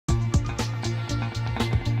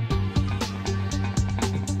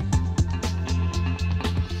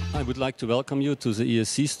I would like to welcome you to the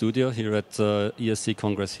ESC studio here at ESC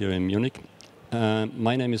Congress here in Munich.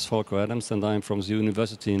 My name is Volker and I'm from the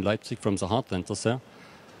University in Leipzig, from the Heartlanders there.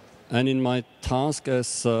 And in my task as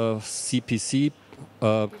CPC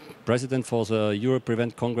President for the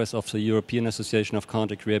Prevent Congress of the European Association of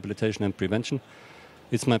Cardiac Rehabilitation and Prevention,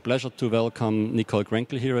 it's my pleasure to welcome Nicolle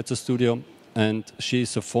Kraenkel here at the studio. And she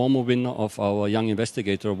is a former winner of our Young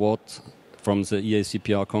Investigator Award from the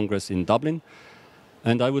EACPR Congress in Dublin.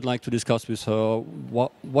 And I would like to discuss with her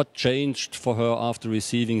what changed for her after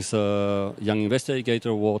receiving the Young Investigator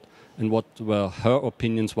Award and what were her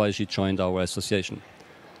opinions why she joined our association.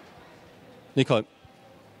 Nicolle,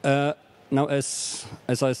 now as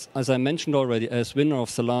I mentioned already, as winner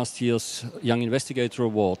of the last year's Young Investigator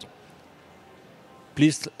Award,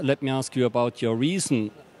 please let me ask you about your reason,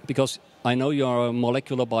 because I know you are a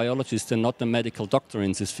molecular biologist and not a medical doctor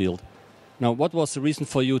in this field. Now, what was the reason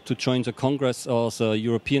for you to join the Congress or the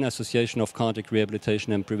European Association of Cardiac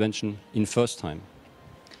Rehabilitation and Prevention in first time?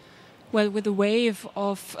 Well, with the wave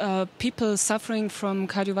of people suffering from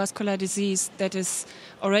cardiovascular disease that is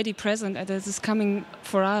already present and that is coming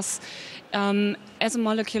for us, as a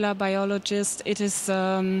molecular biologist, it is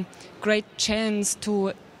a great chance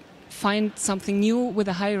to find something new with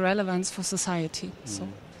a high relevance for society. So.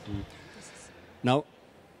 Now,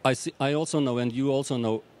 I also know, and you also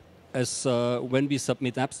know, as when we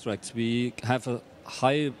submit abstracts, we have a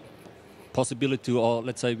high possibility, or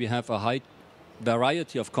let's say we have a high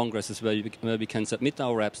variety of congresses where we can submit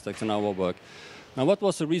our abstracts and our work. Now, what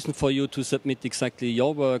was the reason for you to submit exactly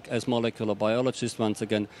your work as molecular biologist once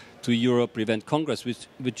again to Prevent Congress,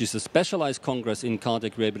 which is a specialized congress in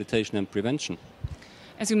cardiac rehabilitation and prevention?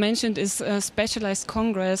 As you mentioned, is a specialized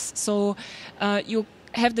congress, so you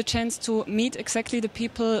have the chance to meet exactly the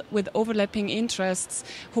people with overlapping interests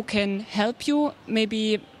who can help you,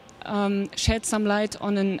 maybe shed some light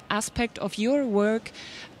on an aspect of your work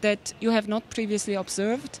that you have not previously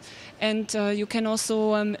observed. And you can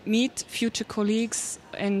also meet future colleagues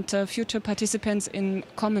and future participants in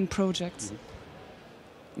common projects.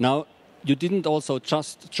 Now, you didn't also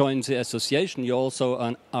just join the association, you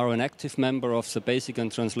also are an active member of the Basic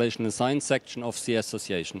and Translational Science section of the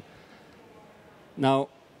association. Now,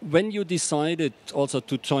 when you decided also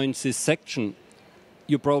to join this section,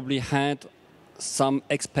 you probably had some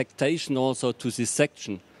expectation also to this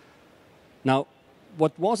section. Now,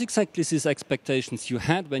 what was exactly these expectations you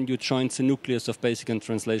had when you joined the nucleus of Basic and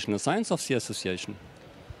Translational Science of the association?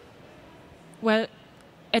 Well,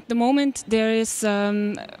 at the moment there is,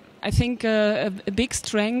 I think, a big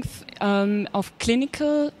strength of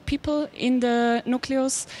clinical people in the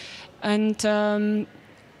nucleus, and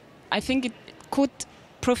I think it could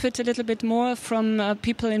profit a little bit more from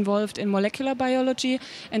people involved in molecular biology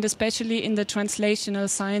and especially in the translational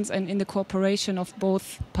science and in the cooperation of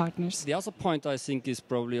both partners. The other point I think is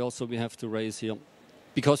probably also we have to raise here,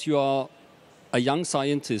 because you are a young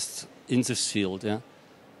scientist in this field. Yeah?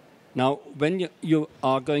 Now, when you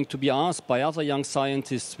are going to be asked by other young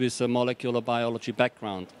scientists with a molecular biology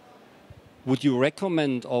background, would you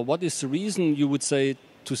recommend, or what is the reason you would say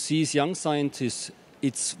to these young scientists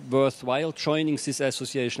it's worthwhile joining this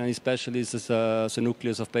association, and especially the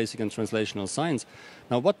nucleus of Basic and Translational Science?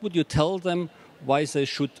 Now, what would you tell them why they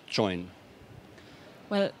should join?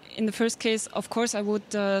 Well, in the first case, of course, I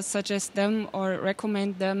would suggest them or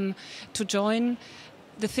recommend them to join.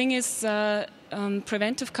 The thing is,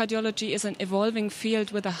 preventive cardiology is an evolving field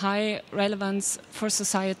with a high relevance for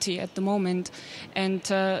society at the moment. And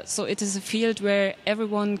so it is a field where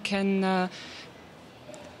everyone can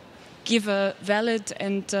give a valid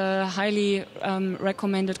and highly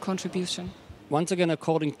recommended contribution. Once again,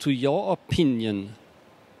 according to your opinion,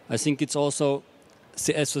 I think it's also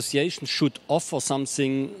the association should offer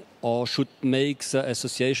something, or should make the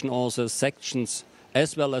association or the sections,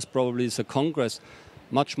 as well as probably the Congress,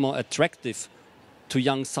 much more attractive to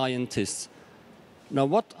young scientists. Now,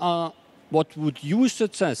 what would you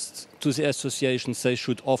suggest to the associations they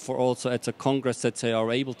should offer also at the Congress, that they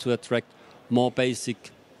are able to attract more basic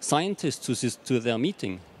scientists to their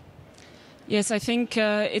meeting? Yes, I think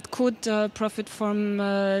it could profit from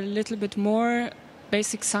a little bit more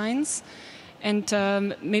basic science, and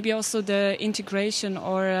maybe also the integration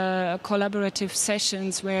or collaborative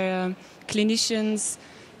sessions where clinicians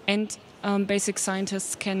and basic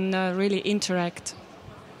scientists can really interact.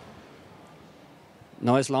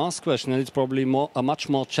 Now, as last question, and it's probably a much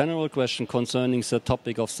more general question concerning the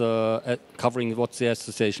topic of covering what the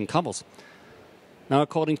association covers. Now,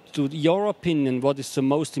 according to your opinion, what is the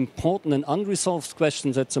most important and unresolved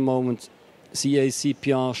questions at the moment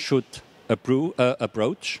CACPR should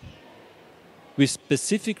approach with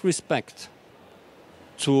specific respect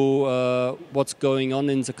to what's going on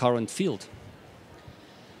in the current field?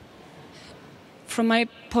 From my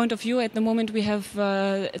point of view, at the moment we have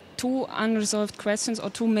two unresolved questions, or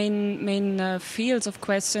two main fields of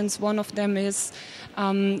questions. One of them is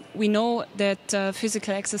we know that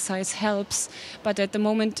physical exercise helps, but at the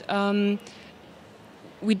moment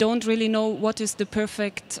we don't really know what is the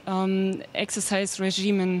perfect exercise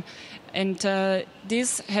regimen. And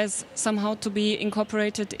this has somehow to be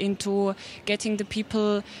incorporated into getting the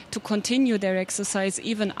people to continue their exercise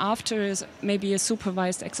even after maybe a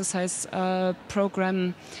supervised exercise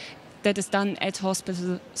program that is done at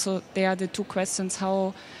hospital. So there are the two questions: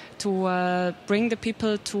 how to bring the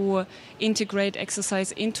people to integrate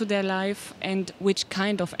exercise into their life, and which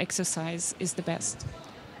kind of exercise is the best.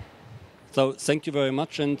 So thank you very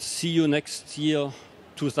much, and see you next year,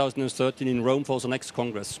 2013, in Rome for the next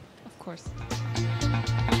Congress. Of course.